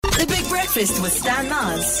The Big Breakfast with Stan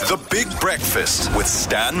Mars. The Big Breakfast with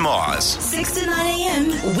Stan Mars. 6 to 9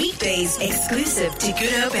 a.m. Weekdays exclusive to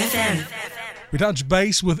Good Hope FM. We touch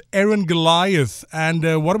base with Erin Goliath. And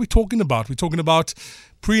what are we talking about? We're talking about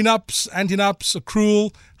prenups, antinupts,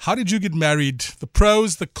 accrual. How did you get married? The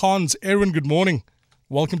pros, the cons. Erin, good morning.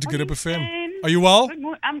 Welcome to Good Hope FM. Are you well?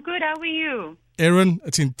 I'm good. How are you? Erin,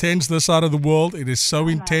 it's intense this side of the world. It is so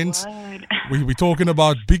intense. We're talking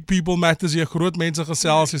about big people matters here. Groot mense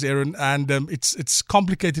gesels, says Erin, and it's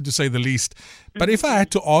complicated to say the least. But if I had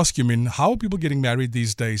to ask you, how are people getting married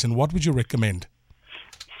these days, and what would you recommend?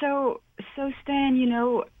 So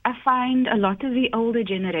Stan, I find a lot of the older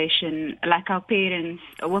generation, like our parents,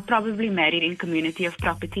 were probably married in community of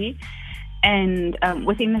property. And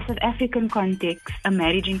within the South African context, a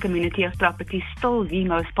marriage in community of property is still the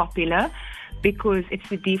most popular because it's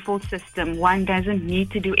the default system. One doesn't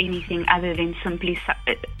need to do anything other than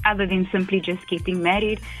simply just getting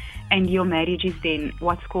married, and your marriage is then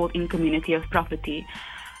what's called in community of property.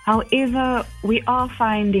 However, we are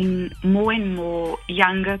finding more and more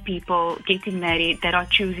younger people getting married that are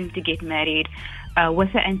choosing to get married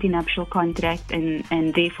with an antinuptial contract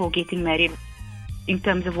and therefore getting married in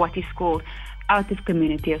terms of what is called out of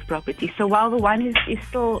community of property. So while the one is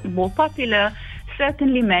still more popular,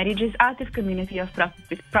 certainly marriages out of community of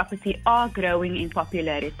property are growing in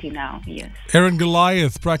popularity now, yes. Erin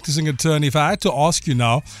Goliath, practicing attorney. If I had to ask you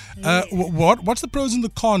now, what's the pros and the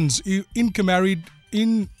cons married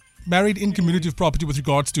in community of property with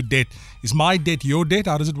regards to debt? Is my debt your debt?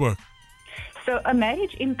 How does it work? So a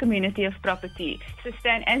marriage in community of property. So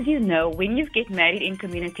Stan, as you know, when you get married in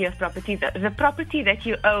community of property, the property that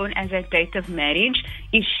you own as a date of marriage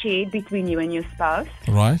is shared between you and your spouse.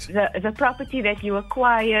 Right. The property that you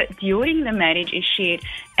acquire during the marriage is shared,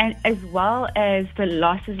 and as well as the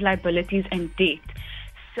losses, liabilities, and debt.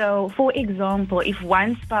 So, for example, if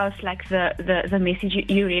one spouse, like the message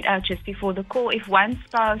you read out just before the call, if one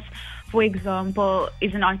spouse, for example,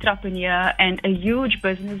 is an entrepreneur and a huge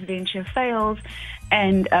business venture fails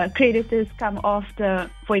and creditors come after,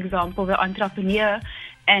 for example, the entrepreneur,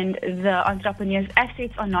 and the entrepreneur's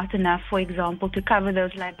assets are not enough, for example, to cover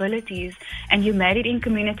those liabilities, and you're married in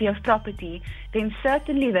community of property, then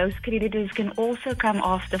certainly those creditors can also come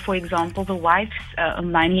after, for example, the wife's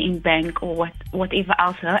money in bank or whatever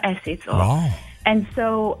else her assets are. Wow. And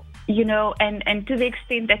so, and to the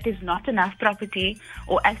extent that there's not enough property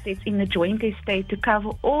or assets in the joint estate to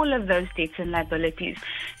cover all of those debts and liabilities,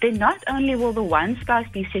 then not only will the one spouse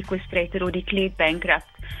be sequestrated or declared bankrupt,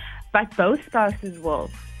 but both spouses will.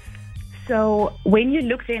 So when you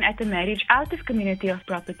look then at the marriage out of community of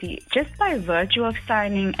property, just by virtue of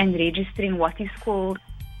signing and registering what is called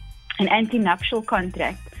an antinuptial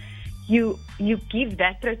contract, you give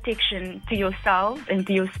that protection to yourself and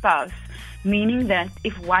to your spouse, meaning that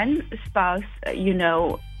if one spouse,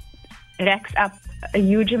 racks up a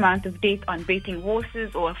huge amount of debt on betting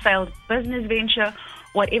horses or a failed business venture,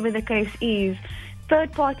 whatever the case is,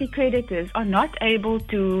 third-party creditors are not able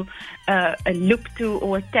to look to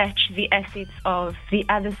or attach the assets of the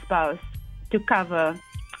other spouse to cover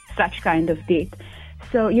such kind of debt.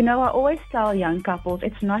 So, I always tell young couples,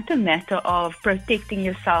 it's not a matter of protecting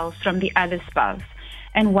yourselves from the other spouse.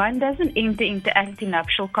 And one doesn't enter into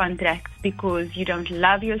antinuptial contracts because you don't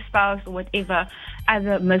love your spouse or whatever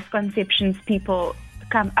other misconceptions people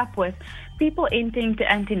come up with. People enter into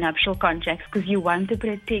antinuptial contracts because you want to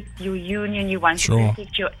protect your union, you want to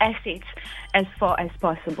protect your assets as far as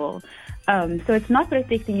possible. So it's not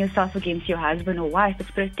protecting yourself against your husband or wife,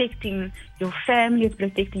 it's protecting your family, it's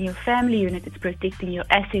protecting your family unit, it's protecting your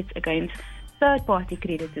assets against third-party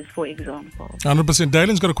creditors, for example. 100%.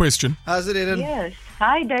 Dalen's got a question. How's it, Erin? Yes.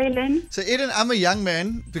 Hi, Dalen. So, Erin, I'm a young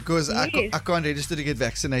man because I can't register to get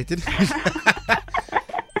vaccinated.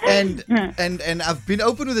 And I've been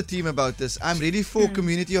open with the team about this. I'm ready for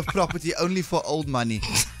community of property only for old money.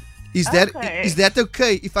 Is that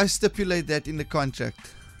okay if I stipulate that in the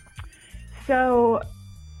contract? So,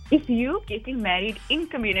 if you're getting married in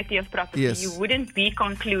community of property, yes, you wouldn't be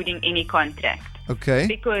concluding any contract. Okay.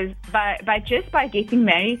 Because by getting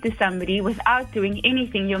married to somebody without doing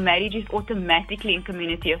anything, your marriage is automatically in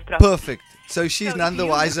community of property. Perfect. So she's none the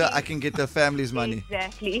wiser. I can get her family's money.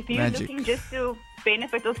 Exactly. If you're looking just to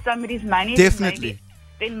benefit of somebody's money, definitely,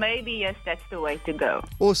 then maybe yes, that's the way to go.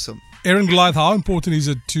 Awesome. Erin Goliath, how important is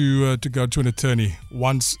it to go to an attorney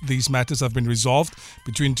once these matters have been resolved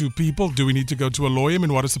between two people? Do we need to go to a lawyer?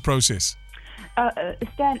 And what is the process?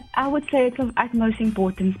 Stan, I would say it's of utmost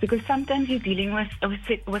importance because sometimes you're dealing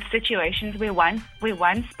with situations where one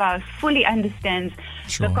spouse fully understands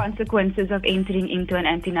Sure. the consequences of entering into an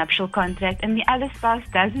antinuptial contract, and the other spouse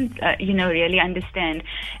doesn't, really understand.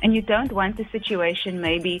 And you don't want a situation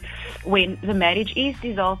maybe when the marriage is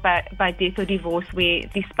dissolved by death or divorce, where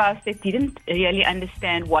the spouse that didn't really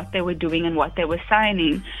understand what they were doing and what they were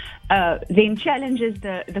signing, then challenges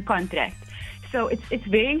the contract. So it's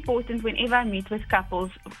very important whenever I meet with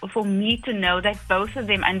couples for me to know that both of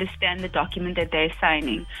them understand the document that they're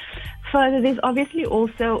signing. Further, there's obviously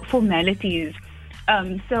also formalities.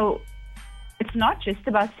 So it's not just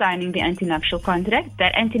about signing the antinuptial contract.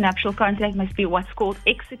 That antinuptial contract must be what's called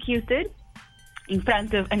executed in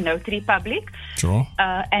front of a notary public. Sure.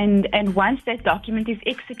 And once that document is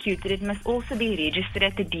executed, it must also be registered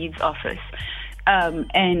at the deeds office.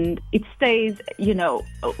 And it stays,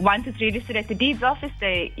 once it's registered at the deeds office,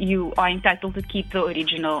 you are entitled to keep the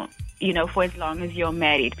original, for as long as you're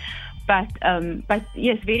married. But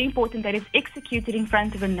yes, very important that it's executed in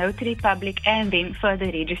front of a notary public and then further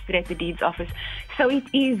registered at the deeds office. So it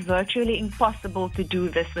is virtually impossible to do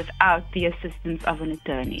this without the assistance of an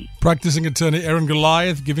attorney. Practicing attorney Erin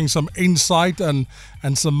Goliath giving some insight and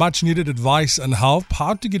some much needed advice and help.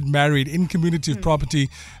 How to get married in community of property,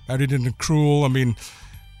 married in accrual. I mean,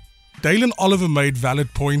 Dale and Oliver made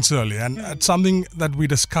valid points earlier, and it's something that we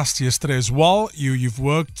discussed yesterday as well. You've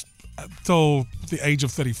worked till the age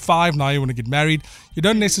of 35. Now you want to get married. You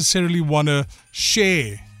don't necessarily want to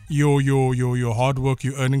share your hard work,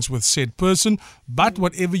 your earnings with said person, but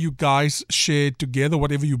whatever you guys share together,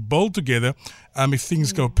 whatever you build together, if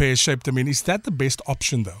things go pear-shaped, I mean, is that the best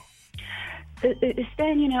option though?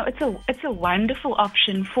 Stan, it's a wonderful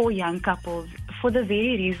option for young couples for the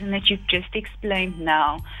very reason that you've just explained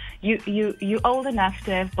now. You're old enough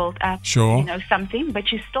to have built up, Sure. Something,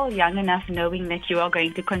 but you're still young enough knowing that you are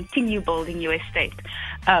going to continue building your estate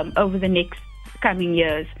over the next coming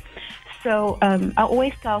years. So I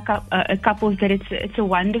always tell couples that it's a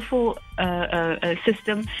wonderful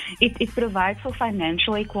system. It provides for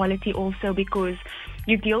financial equality also, because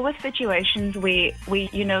you deal with situations where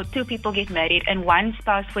two people get married and one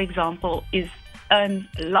spouse, for example, earns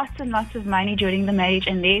lots and lots of money during the marriage,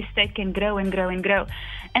 and their estate can grow and grow and grow.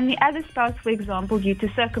 And the other spouse, for example, due to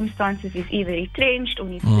circumstances, is either retrenched or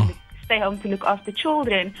needs to stay home to look after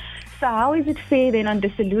children. So how is it fair then on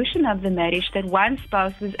dissolution of the marriage that one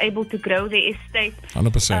spouse was able to grow their estate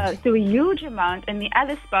 100%. to a huge amount, and the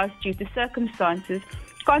other spouse, due to circumstances,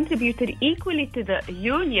 contributed equally to the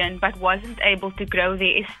union but wasn't able to grow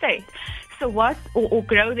their estate? So or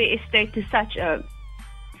grow their estate to such a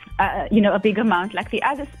big amount like the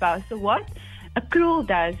other spouse. So what accrual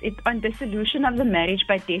does, on dissolution of the marriage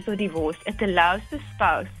by death or divorce, it allows the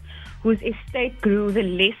spouse whose estate grew the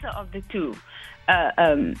lesser of the two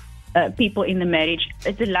people in the marriage,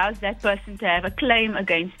 it allows that person to have a claim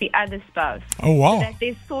against the other spouse. Oh, wow. So that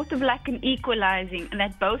there's sort of like an equalizing, and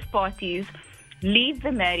that both parties leave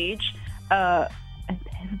the marriage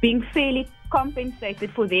being fairly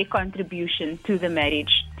compensated for their contribution to the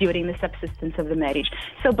marriage during the subsistence of the marriage.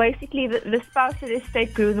 So basically, the spouse that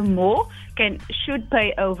estate grew the more should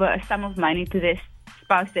pay over a sum of money to the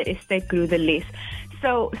spouse that estate grew the less.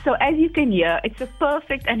 So as you can hear, it's a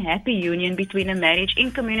perfect and happy union between a marriage in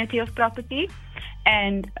community of property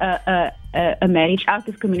and a marriage out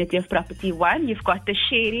of community of property. One, you've got the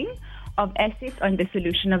sharing of assets on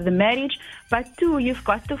dissolution of the marriage, but two, you've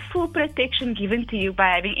got the full protection given to you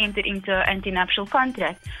by having entered into an antinuptial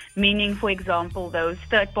contract, meaning, for example, those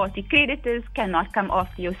third-party creditors cannot come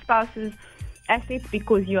after your spouse's assets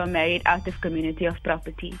because you are married out of community of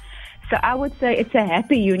property. So I would say it's a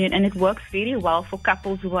happy union, and it works very well for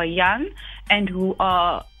couples who are young and who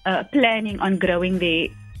are planning on growing their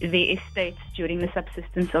estates during the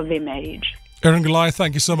subsistence of their marriage. Erin Goliath,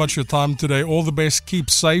 thank you so much for your time today. All the best.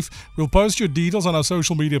 Keep safe. We'll post your details on our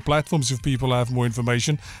social media platforms if people have more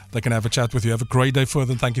information. They can have a chat with you. Have a great day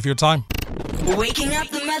further, and thank you for your time. Waking up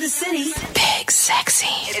the Mother City. Big Sexy.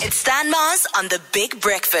 It's Stan Mars on The Big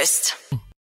Breakfast.